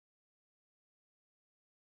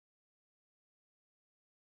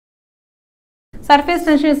Surface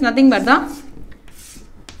tension is nothing but the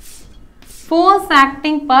force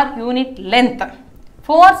acting per unit length.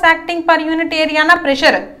 Force acting per unit area na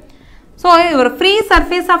pressure. So, your free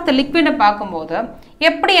surface of the liquid பார்க்கும்போது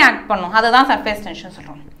எப்படி act பண்ணும் அதுதான் surface tension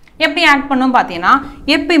சொல்றோம். எப்படி act பண்ணும் பார்த்தீங்கன்னா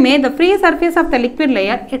எப்பவுமே the free surface of the liquid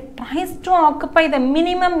layer it tries to occupy the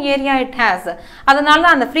minimum area it has. அதனால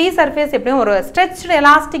அந்த free surface எப்படியும் ஒரு stretched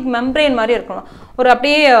elastic membrane மாதிரி இருக்கணும். ஒரு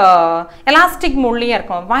அப்படியே elastic மூடியா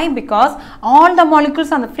இருக்கும். Why? Because all the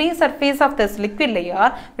molecules on the free surface of this liquid layer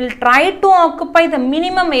will try to occupy the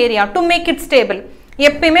minimum area to make it stable.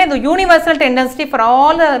 எப்பவுமே the universal tendency for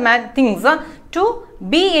all the things to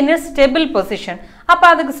be in a stable position. அப்ப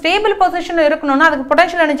அதுக்கு stable position இருக்கணும்னா அதுக்கு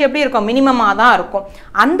potential energy எப்படி இருக்கும் மினிமமா தான் இருக்கும்.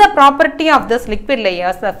 அந்த property of this liquid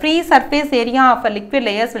layers, the free surface area of a liquid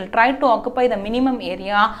layers will try to occupy the minimum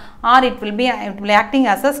area, or it will be acting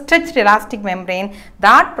as a stretched elastic membrane.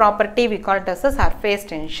 That property we call it as a surface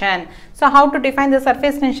tension. So how to define the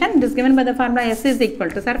surface tension? It is given by the formula S is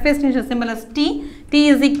equal to surface tension symbol as T. T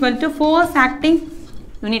is equal to force acting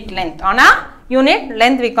unit length. On a unit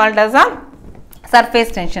length we call it as a surface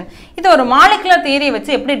tension. இது ஒரு molecular theory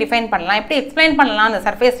வச்சு எப்படி define பண்ணலாம் எப்படி explain பண்ணலாம் அந்த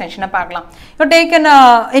surface tension பார்க்கலாம்.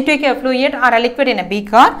 You take a fluid or a liquid in a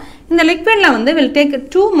beaker. இந்த liquidல வந்து will take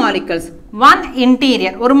two molecules. One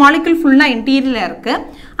interior, ஒரு molecule full interior இருக்கு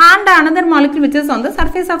and another molecule which is on the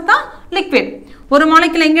surface of the liquid. ஒரு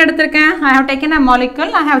molecule எங்க எடுத்திருக்கேன்? I have taken a molecule,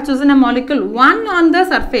 I have chosen a molecule, one on the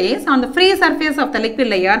surface, on the free surface of the liquid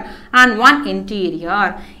layer and one interior.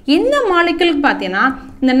 இந்த molecule பார்த்தீங்கன்னா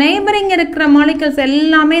இந்த neighboring இருக்கிற molecules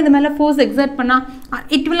எல்லாமே இது மேல force exert பண்ணா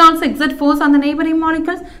it will also exert force on the neighboring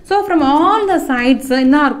molecules. So from all the sides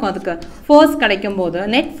என்ன இருக்கும் அதுக்கு force கிடைக்கும்போது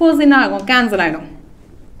net force என்ன ஆகும் cancel ஆயிடும்.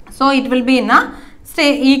 So it will be in a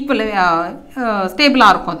equal stable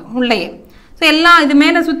இருக்கும் அது உள்ளேயே. So எல்லா இது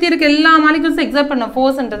மேல சுத்தி இருக்க எல்லா molecules exert பண்ண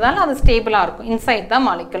forceன்றதால அது ஸ்டேபிளா இருக்கும் inside the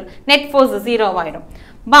molecule. Net force 0 ஆயிடும்.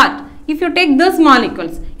 But if you take this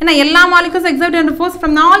molecules, ஏன்னா எல்லா molecules exert and force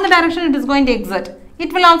from all the direction it is going to exert.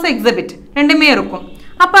 It will also exhibit. ரெண்டுமே இருக்கும்.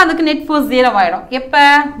 அப்ப அதுக்கு net force 0 ஆயிடும். எப்ப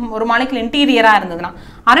ஒரு molecule interior-ஆ இருந்ததுனா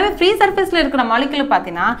அரவே free surface-ல இருக்கிற molecule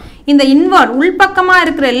பாத்தீனா இந்த inward உள்பக்கமா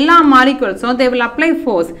இருக்கிற எல்லா molecules-ம் they will apply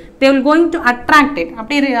force. They will going to attract it.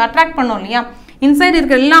 அப்படி attract பண்ணோம் இல்லையா inside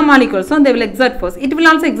இருக்கிற எல்லா molecules-ம் they will exert force. It will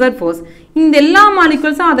also exert force. இந்த எல்லா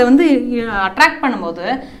molecules-ம் அதை வந்து attract பண்ணும்போது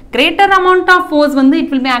greater amount of force வந்து it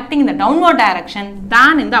will be acting in the downward direction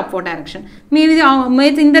than in the upward direction.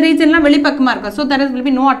 மீதி இந்த region-லாம் வெளிப்பக்கமா இருக்கு. So there will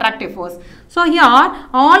be no attractive force. So here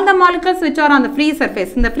all the molecules which are on the free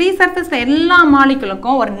surface, இந்த free surface-ல எல்லா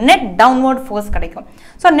molecule-க்கும் ஒரு net downward force கிடைக்கும்.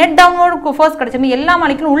 So net downward force கிடைச்சமே எல்லா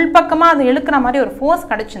molecule உள்பக்கமா அது இழுக்கிற மாதிரி ஒரு force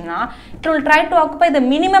கிடைச்சுனா it will try to occupy the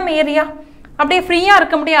minimum area. அப்படியே ஃப்ரீயா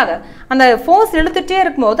இருக்க முடியாது அந்த ஃபோர்ஸ் இழுத்துட்டே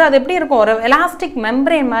இருக்கும்போது அது எப்படி இருக்கும் ஒரு எலாஸ்டிக்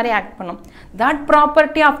மெம்பரேன் மாதிரி ஆக்ட் பண்ணும் that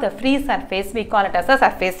property of the free surface we call it as a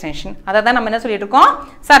surface tension அத தான் நம்ம என்ன சொல்லிட்டு இருக்கோம்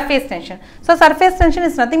surface tension so surface tension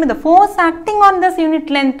is nothing but the force acting on this unit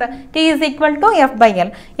length T is equal to F by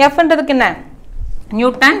L F ன்றதுக்கு என்ன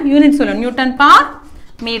Newton unit சொல்லுங்க Newton per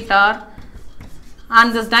meter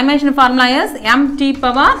and this dimension formula is mt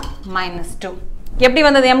power minus 2 எப்படி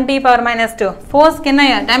வந்தது mt power minus 2 force க்கு என்ன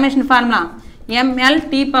dimension formula ml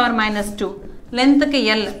t power minus 2 length க்கு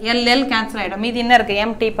l l cancel ஆயிடும் மீதி என்ன இருக்கு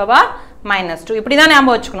mt power minus 2 இப்படி தான்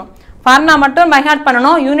ஞாபகம் வச்சுக்கணும் ஃபார்முலா மட்டும் பை ஹார்ட்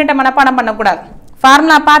பண்ணனும் யூனிட்டை மனப்பாடம் பண்ண கூடாது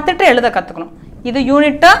ஃபார்முலா பார்த்துட்டு எழுத கத்துக்கணும் இது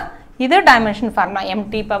யூனிட் இது dimension formula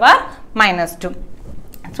mt power minus 2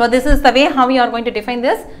 so this is the way how we are going to define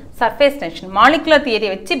this surface tension molecular theory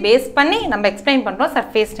வச்சு பேஸ் பண்ணி நம்ம எக்ஸ்பிளைன் பண்றோம்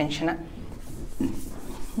surface tension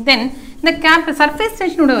then the surface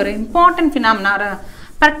tension oda oru important phenomena or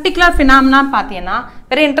particular phenomena pathiyana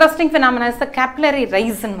very interesting phenomena is the capillary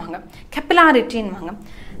rise envaanga capillarity envaanga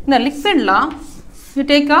in the liquid la you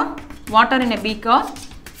take a water in a beaker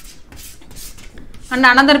and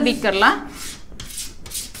another beaker la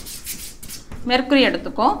mercury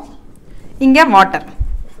eduthuko inga water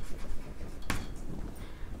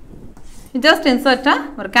you just insert a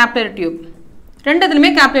or capillary tube renduthulume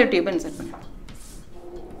capillary tube insert pannu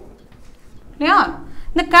yeah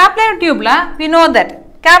the capillary tube la we know that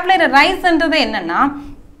capillary rise என்றது என்னன்னா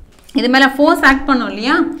இது மேல force act பண்ணும்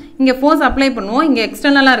இல்லையா இங்க force apply பண்ணுவோம் இங்க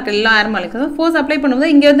எக்ஸ்டர்னலா இருக்க எல்லா ஏர் மாலிகுல்ஸ் force apply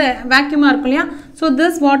பண்ணும்போது இங்க வந்து vacuum இருக்கும் இல்லையா so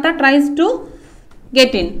this water tries to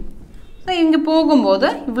get in so இங்க போகும்போது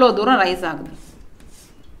இவ்ளோ தூரம் ரைஸ் ஆகுது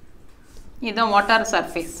இது வாட்டர்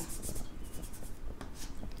சர்ஃபேஸ்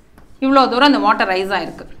இவ்ளோ தூரம் அந்த வாட்டர் ரைஸ்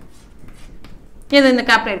ஆயிருக்கு இது இந்த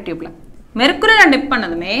capillary tube ல மெர்க்குரில டிப்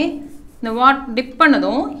பண்ணதுமே the what dip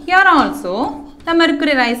pannadum here also the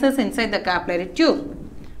mercury rises inside the capillary tube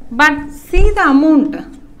but see the amount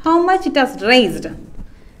how much it has raised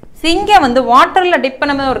இங்கே வந்து வாட்டரில் டிப்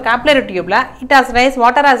பண்ணும்போது ஒரு capillary டியூப்ல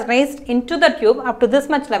water has raised into the tube up to this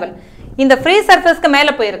much level. இந்த free சர்ஃபேஸ்க்கு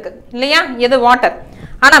மேலே போயிருக்கு இல்லையா, இது வாட்டர்.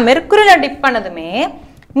 ஆனால் மெர்க்குரியில் டிப் பண்ணதுமே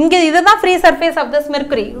இங்கே இதுதான் free surface of this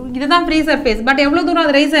mercury, இதுதான் ஃப்ரீ சர்ஃபேஸ். பட் எவ்வளோ தூரம்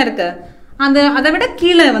அது ரைஸ் ஆயிருக்கு, அதை விட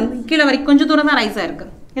கீழே வரைக்கும் கொஞ்சம் தூரம் தான் ரைஸ் ஆயிருக்கு,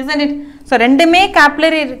 isn't it? ஸோ ரெண்டுமே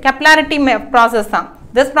capillarity process தான்.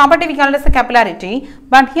 This property we call it as a capillarity,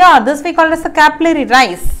 but here this we call it as a capillary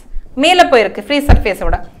rise. மேலே போயிருக்கு ஃப்ரீ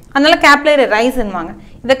சர்ஃபேஸோட, அதனால capillary rise ன்னுவாங்க.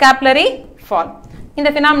 இது capillary fall. இந்த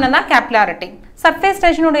phenomenon தான் capillarity. Surface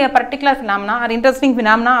tension உடைய particular phenomena or interesting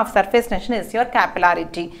phenomena of surface tension is your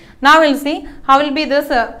capillarity. Now we'll see how will be this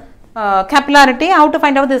capillarity, how to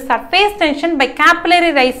find out the surface tension by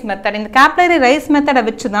capillary rise method. இந்த capillary rise method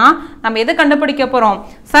வச்சு தான் நம்ம எது கண்டுபிடிக்க போறோம்,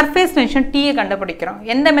 surface tension T கண்டுபிடிக்கிறோம்.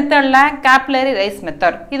 எந்த மெத்தட்ல, capillary rise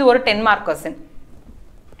method. இது ஒரு 10 mark question.